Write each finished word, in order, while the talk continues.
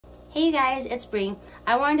Hey guys, it's Bree.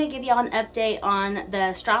 I wanted to give y'all an update on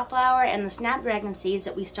the straw flower and the snapdragon seeds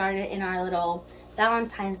that we started in our little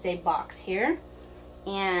Valentine's Day box here.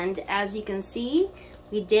 And as you can see,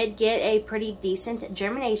 we did get a pretty decent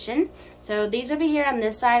germination. So these over here on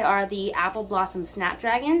this side are the apple blossom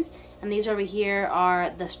snapdragons, and these over here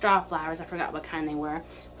are the straw flowers. I forgot what kind they were,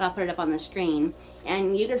 but I'll put it up on the screen.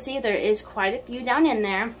 And you can see there is quite a few down in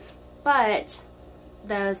there, but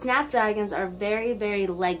the snapdragons are very, very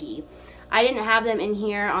leggy. I didn't have them in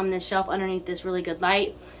here on this shelf underneath this really good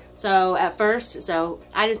light. So at first,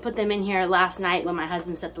 I just put them in here last night when my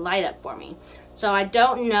husband set the light up for me. So I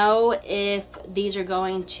don't know if these are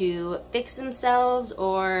going to fix themselves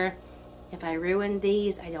or if I ruined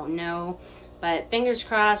these, I don't know. But fingers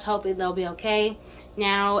crossed, hopefully they'll be okay.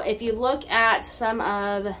 Now, if you look at some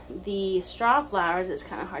of the straw flowers, it's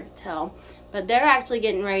kind of hard to tell, but they're actually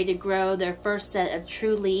getting ready to grow their first set of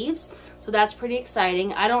true leaves. So that's pretty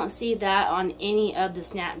exciting. I don't see that on any of the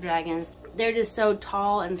snapdragons. They're just so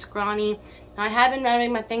tall and scrawny. Now, I have been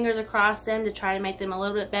running my fingers across them to try to make them a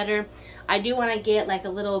little bit better. I do want to get like a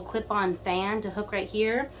little clip-on fan to hook right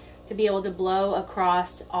here to be able to blow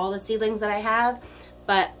across all the seedlings that I have.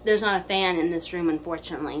 But there's not a fan in this room,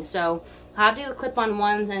 unfortunately. So I'll have to do a clip-on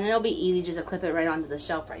one, and it'll be easy just to clip it right onto the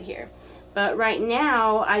shelf right here. But right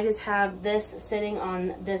now, I just have this sitting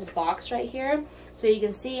on this box right here, so you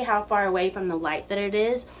can see how far away from the light that it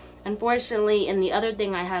is. Unfortunately, in the other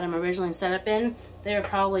thing I had them originally set up in, they were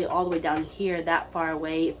probably all the way down here, that far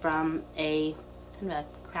away from a kind of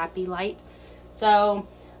a crappy light. So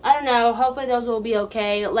I don't know, hopefully those will be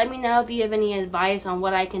okay. Let me know if you have any advice on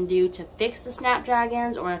what I can do to fix the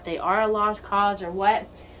snapdragons, or if they are a lost cause or what.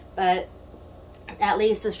 But at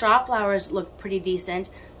least the straw flowers look pretty decent.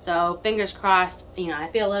 So fingers crossed, you know, I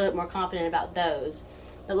feel a little bit more confident about those.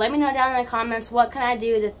 But let me know down in the comments, what can I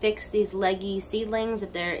do to fix these leggy seedlings,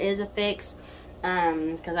 if there is a fix.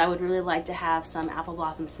 Because I would really like to have some apple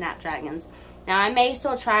blossom snapdragons. Now, I may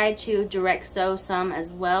still try to direct sow some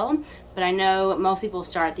as well, but I know most people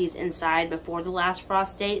start these inside before the last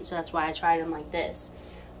frost date, so that's why I tried them like this.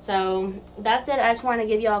 So that's it. I just wanted to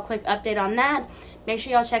give y'all a quick update on that. Make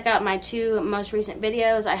sure y'all check out my two most recent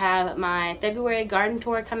videos. I have my February garden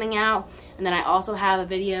tour coming out, and then I also have a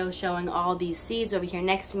video showing all these seeds over here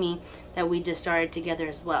next to me that we just started together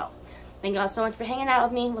as well. Thank y'all so much for hanging out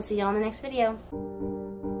with me. We'll see y'all in the next video.